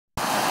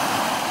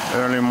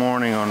Early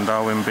morning on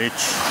Darwin Beach.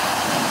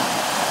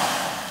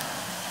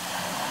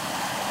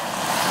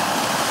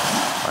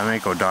 I may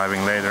go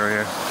diving later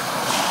here.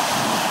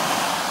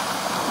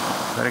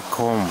 Very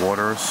calm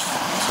waters,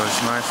 so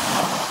it's nice.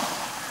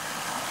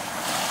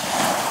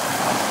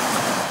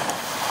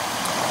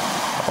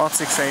 About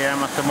 6 a.m.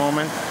 at the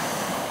moment.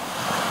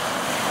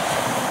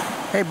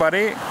 Hey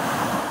buddy!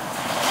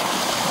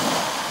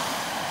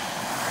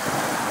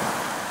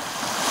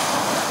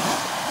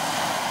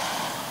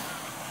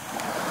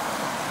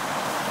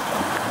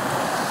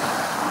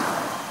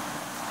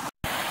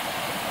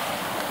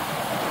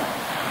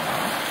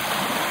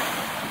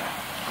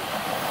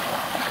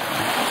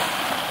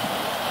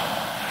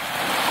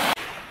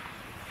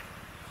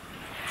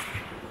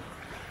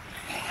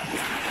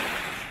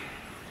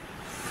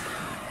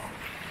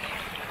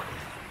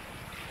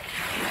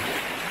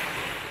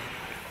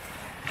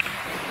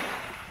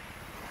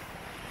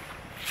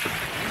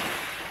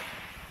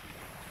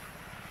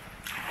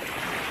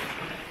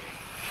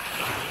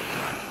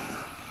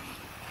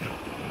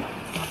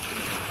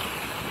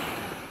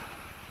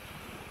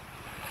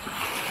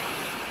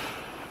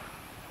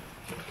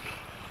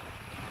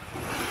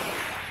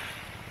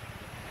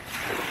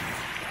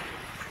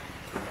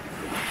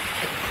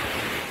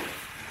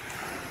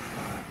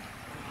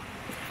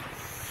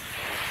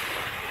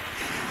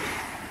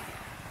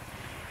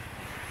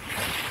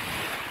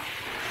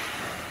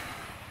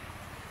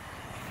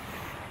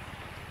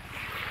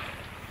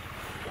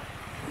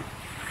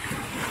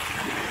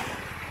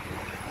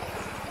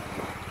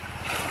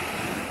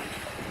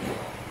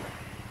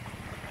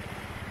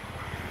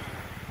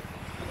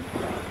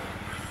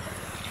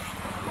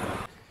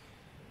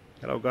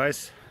 Hello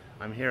guys,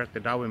 I'm here at the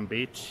Darwin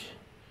Beach.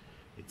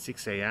 It's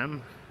 6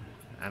 a.m.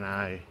 and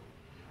I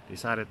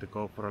decided to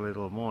go for a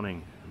little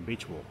morning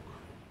beach walk.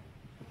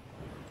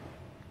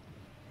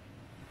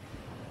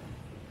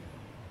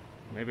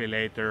 Maybe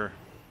later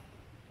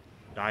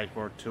dive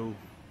or two.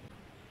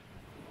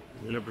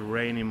 A little bit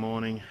rainy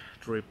morning,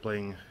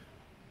 dripping.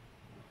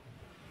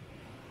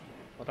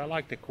 But I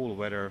like the cool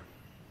weather.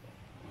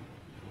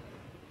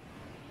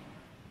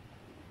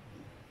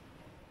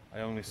 I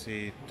only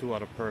see 2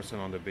 other persons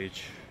on the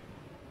beach.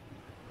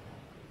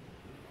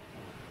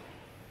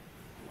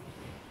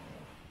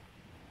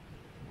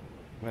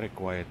 Very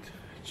quiet,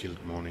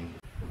 chilled morning.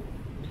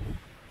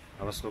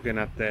 I was looking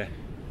at the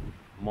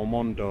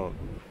Momondo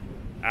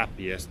app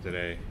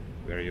yesterday,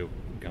 where you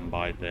can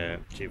buy the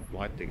cheap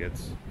flight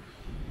tickets.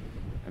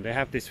 And they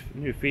have this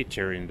new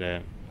feature in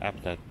the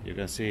app that you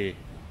can see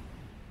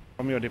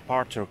from your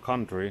departure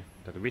country,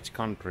 that which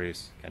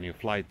countries can you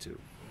fly to.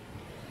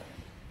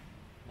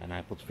 And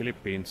I put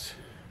Philippines,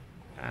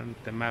 and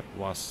the map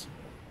was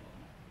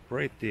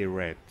pretty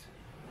red.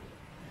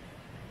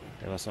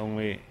 There was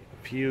only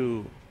a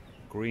few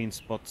green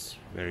spots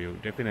where you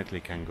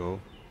definitely can go,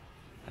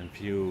 and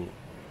few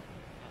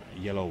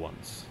yellow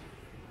ones.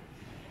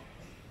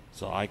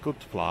 So I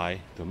could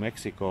fly to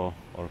Mexico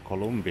or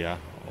Colombia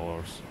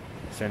or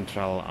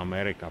Central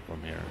America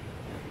from here,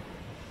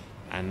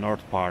 and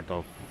north part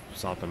of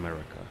South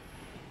America,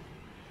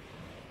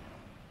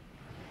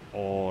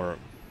 or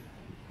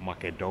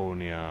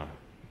Macedonia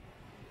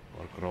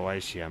or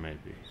Croatia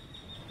maybe.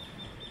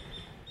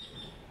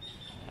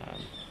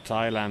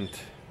 Thailand,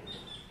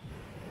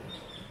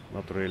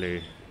 not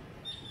really.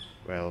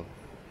 Well,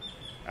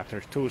 after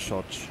 2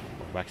 shots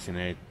of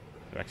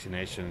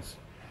vaccinations,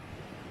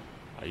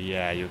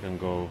 yeah, you can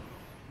go.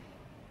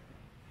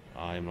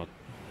 I'm not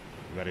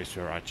very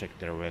sure. I checked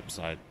their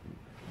website,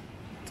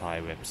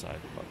 Thai website,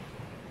 but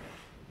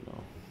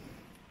no.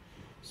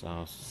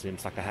 So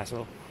seems like a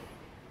hassle.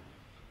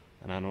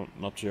 And I'm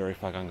not sure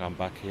if I can come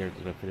back here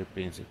to the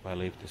Philippines if I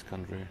leave this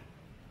country.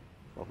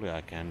 Probably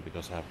I can,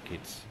 because I have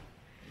kids.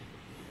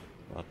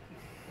 But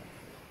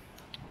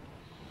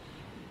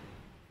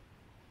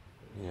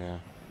yeah.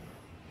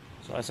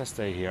 So as I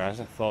stay here, as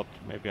I thought,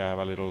 maybe I have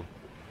a little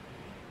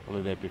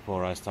holiday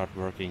before I start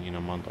working in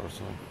a month or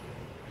so.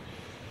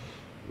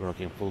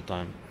 Working full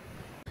time.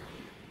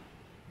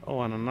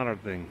 Oh, and another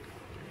thing.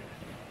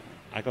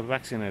 I got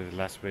vaccinated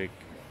last week.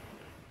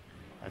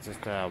 I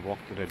just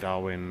walked to the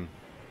Darwin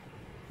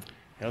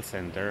health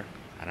center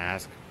and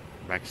asked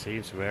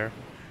vaccines where.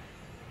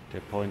 They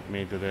point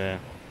me to the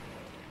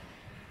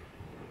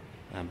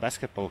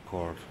basketball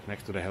court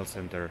next to the health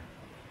center.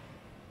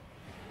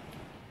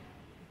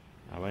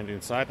 I went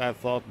inside. I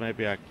thought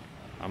maybe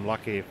I'm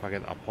lucky if I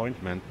get an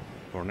appointment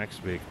for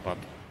next week, but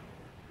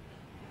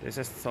they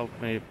just told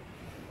me,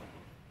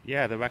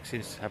 yeah, the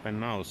vaccines happen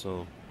now.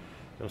 So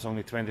there was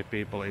only 20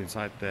 people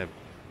inside the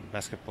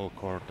basketball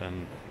court,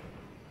 and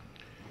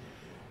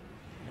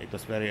it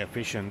was very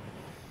efficient.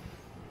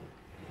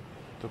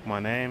 Took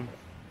my name,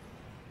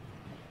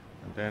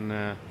 and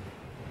then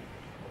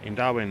in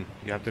Darwin,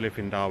 you have to live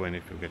in Darwin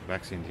if you get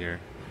vaccinated here.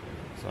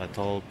 So I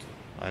told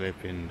I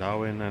live in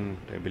Darwin, and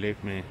they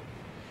believed me.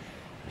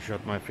 I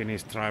showed my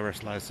Finnish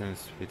driver's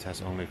license, which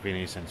has only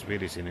Finnish and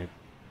Swedish in it.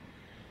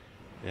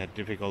 They had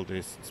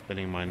difficulties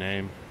spelling my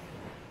name,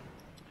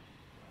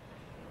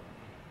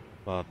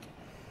 but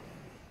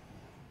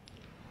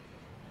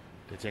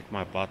They checked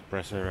my blood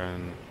pressure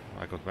and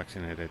I got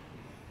vaccinated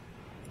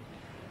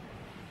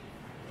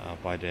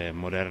by the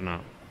Moderna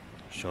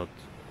shot.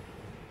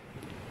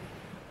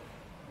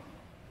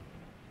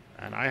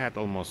 And I had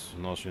almost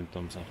no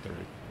symptoms after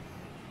it.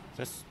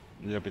 Just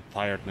a little bit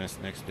tiredness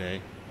next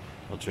day.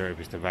 Not sure if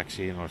it's the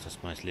vaccine or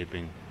just my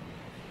sleeping.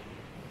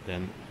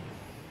 Then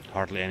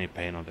hardly any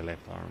pain on the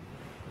left arm.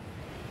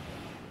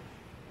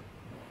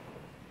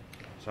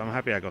 So I'm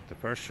happy I got the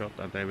first shot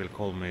and they will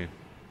call me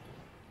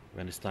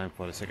when it's time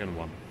for the second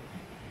one.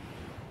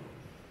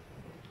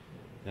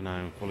 Then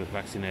I'm fully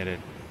vaccinated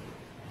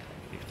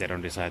if they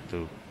don't decide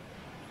to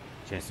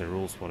change the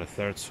rules for the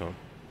third shot.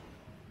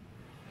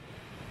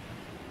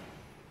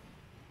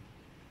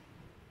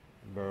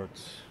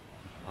 Birds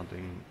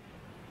hunting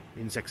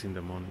insects in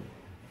the morning.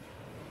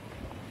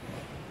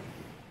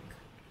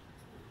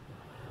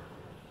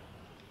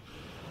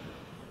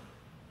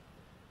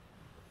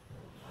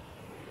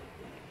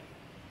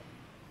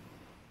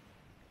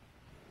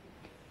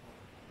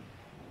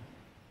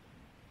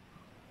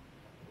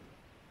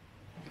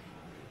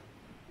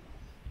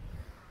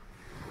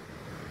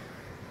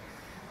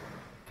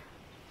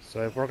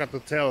 So I forgot to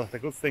tell the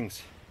good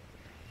things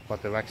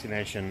about the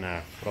vaccination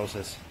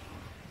process.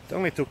 It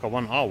only took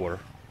 1 hour,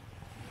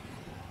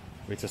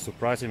 which is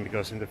surprising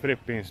because in the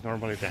Philippines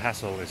normally the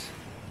hassle is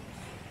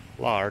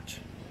large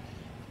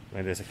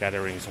when there's a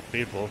gatherings of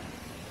people,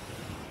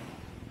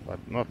 but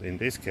not in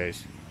this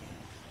case.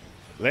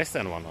 Less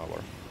than 1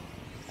 hour.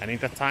 And in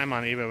that time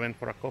I even went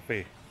for a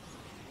coffee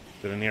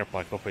to the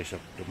nearby coffee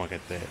shop to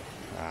get the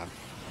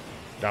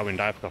Darwin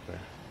Dive Cafe.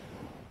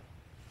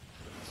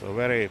 So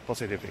very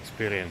positive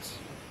experience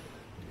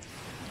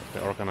of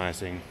the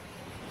organizing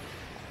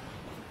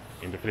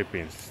in the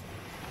Philippines.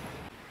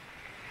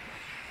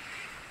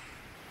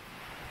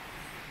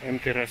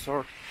 Empty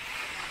resort.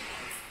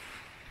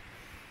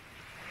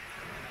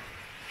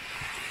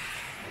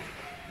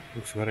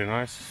 Looks very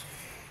nice.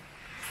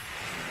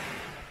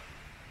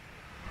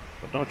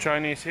 But no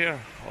Chinese here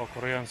or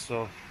Koreans,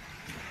 so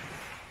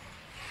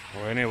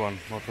or anyone,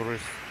 no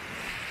tourists.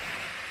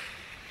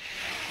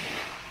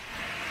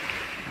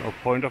 No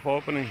point of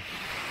opening.